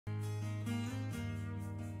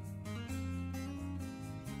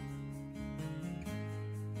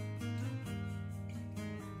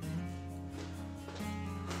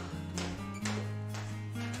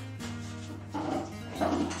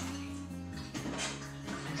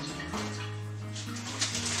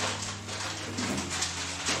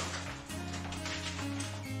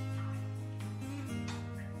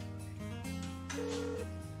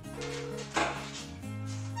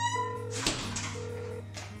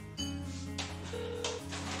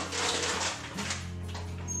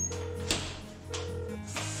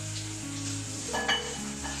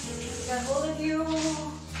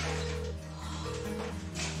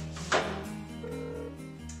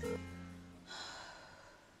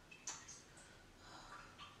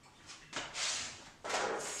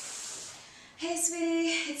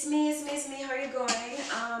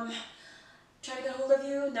of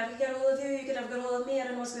you, never get a hold of you, you can never get a hold of me, I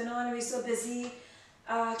don't know what's going on, we're so busy.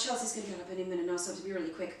 Chelsea's gonna get up any minute now, so to be really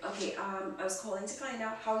quick. Okay, I was calling to find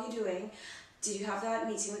out how you're doing. Did you have that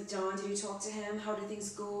meeting with Don? Did you talk to him? How did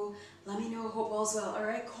things go? Let me know. Hope all's well. All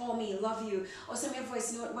right, call me. Love you. Or send me a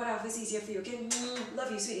voice note. Whatever is easier for you. Okay.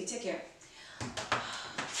 Love you, sweetie. Take care.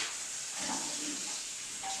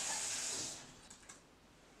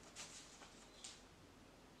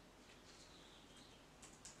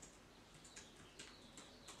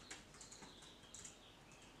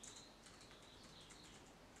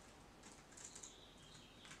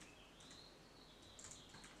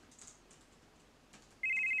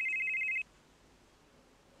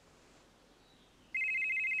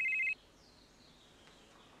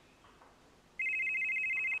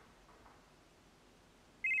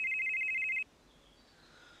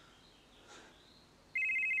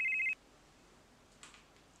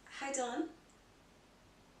 Hi, Don.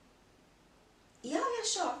 Yeah, yeah,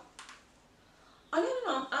 sure. Oh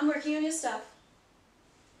no, no, no. I'm working on your stuff.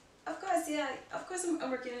 Of course, yeah. Of course, I'm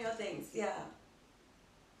working on your things. Yeah.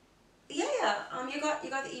 Yeah, yeah. You got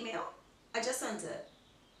the email. I just sent it.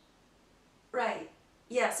 Right.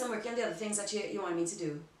 Yeah. So I'm working on the other things that you want me to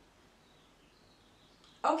do.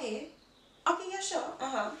 Okay. Okay. Yeah. Sure.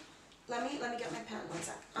 Let me get my pen. One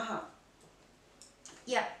sec.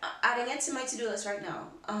 Yeah. Adding it to my to-do list right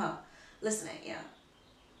now. Listening. Yeah.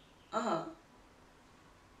 Uh huh.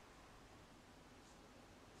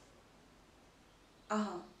 Uh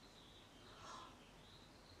huh.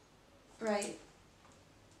 Right.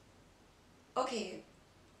 Okay.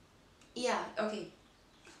 Yeah. Okay.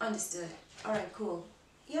 Understood. All right. Cool.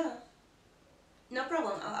 Yeah. No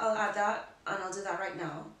problem. I'll add that and I'll do that right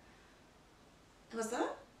now. What's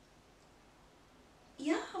that?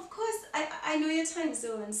 Yeah, of course. I know your time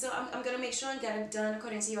zone, so I'm gonna make sure and get it done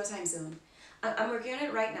according to your time zone. I'm working on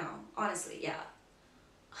it right now, honestly, yeah.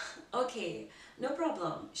 Okay, no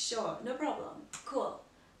problem. Sure, no problem. Cool.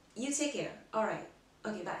 You take care. All right.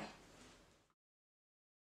 Okay, bye.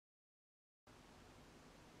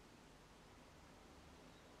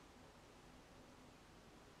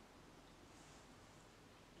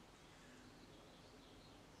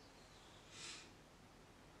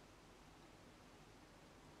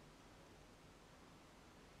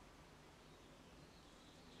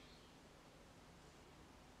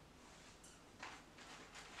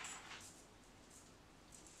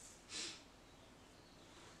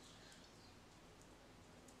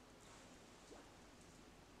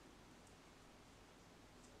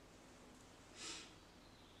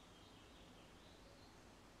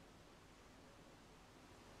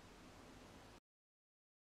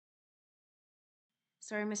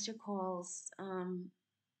 Sorry, Mr. Calls.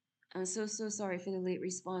 I'm so sorry for the late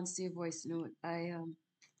response to your voice note.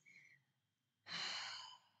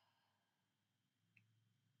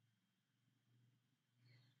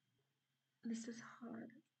 This is hard.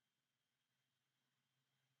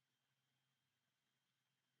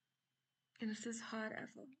 And this is hard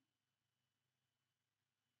ever.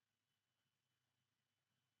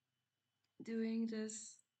 Doing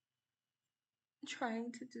this,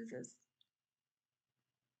 trying to do this.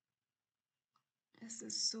 This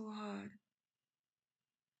is so hard.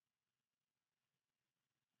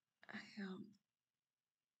 I um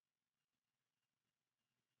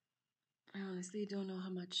I honestly don't know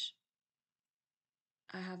how much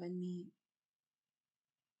I have in me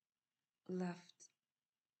left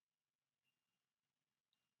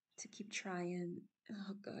to keep trying.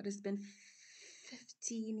 Oh God, it's been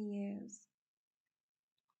 15 years.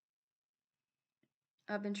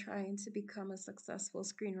 I've been trying to become a successful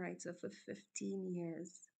screenwriter for 15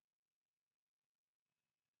 years.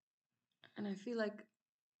 And I feel like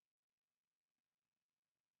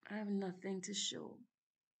I have nothing to show.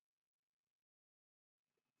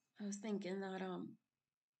 I was thinking that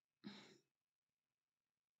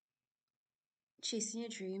chasing your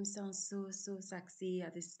dreams sounds so sexy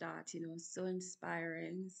at the start, so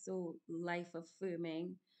inspiring, so life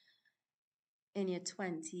affirming in your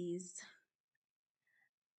 20s.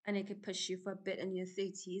 And it could push you for a bit in your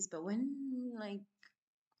 30s, but when like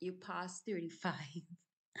you pass 35,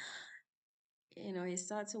 you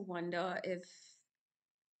start to wonder if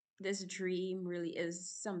this dream really is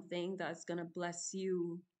something that's gonna bless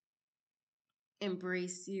you,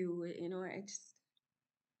 embrace you. I just,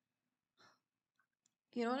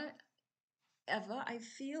 you know what? Ever, I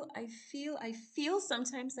feel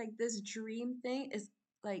sometimes like this dream thing is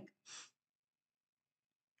like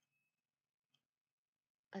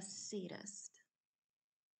a sadist.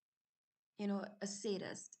 A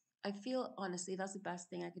sadist. I feel honestly that's the best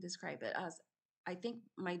thing I could describe it as. I think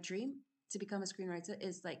my dream to become a screenwriter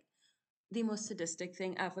is like the most sadistic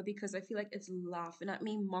thing ever because I feel like it's laughing at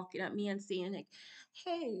me, mocking at me, and saying like,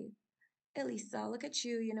 "Hey, Elisa, look at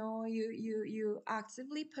you. You know, you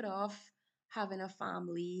actively put off having a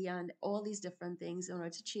family and all these different things in order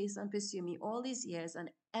to chase and pursue me all these years, and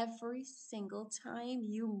every single time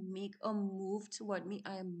you make a move toward me,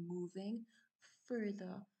 I am moving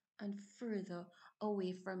further and further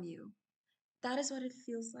away from you." That is what it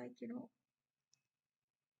feels like,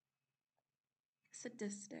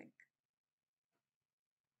 sadistic.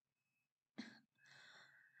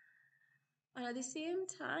 And at the same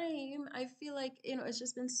time, I feel like, it's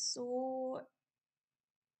just been so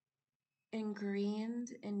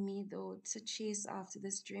ingrained in me though to chase after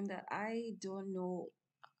this dream that I don't know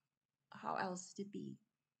how else to be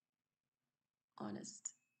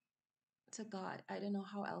honest to God. I don't know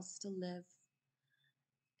how else to live.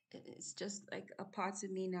 It's just like a part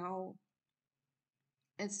of me now.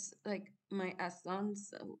 It's like my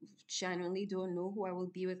essence. Genuinely don't know who I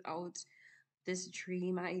will be without this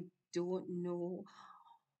dream. I don't know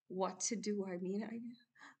what to do. I mean,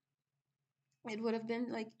 it would have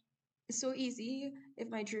been like so easy if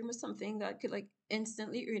my dream was something that could like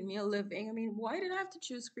instantly earn me a living. I mean, why did I have to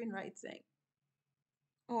choose screenwriting?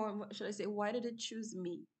 Or what should I say, why did it choose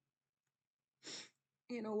me?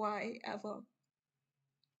 Why ever?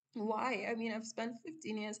 Why? I mean, I've spent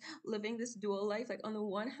 15 years living this dual life. Like, on the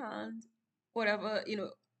one hand, whatever,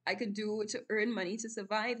 I could do to earn money to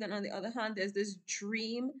survive. Then on the other hand, there's this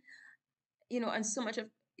dream, and so much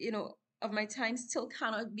of my time still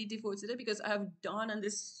cannot be devoted to it because I have done on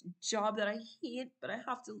this job that I hate, but I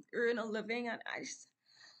have to earn a living. And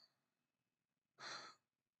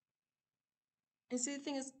and see, the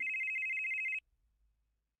thing is,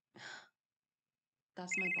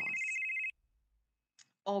 that's my boss.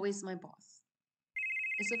 Always my boss.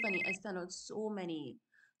 It's so funny. I send out so many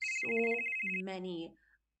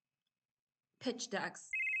pitch decks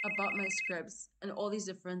about my scripts and all these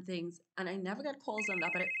different things, and I never get calls on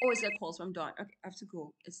that, but I always get calls from Dawn. Okay, I have to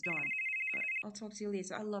go. It's Dawn. All right, I'll talk to you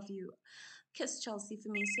later. I love you. Kiss Chelsea for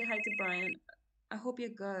me. Say hi to Brian. I hope you're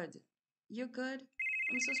good. You're good.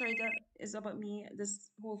 I'm so sorry that is about me.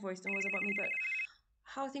 This whole voice note was about me, but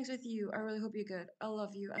how are things with you? I really hope you're good. I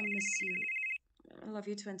love you. I miss you. I love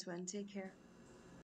you, Twin Twin. Take care.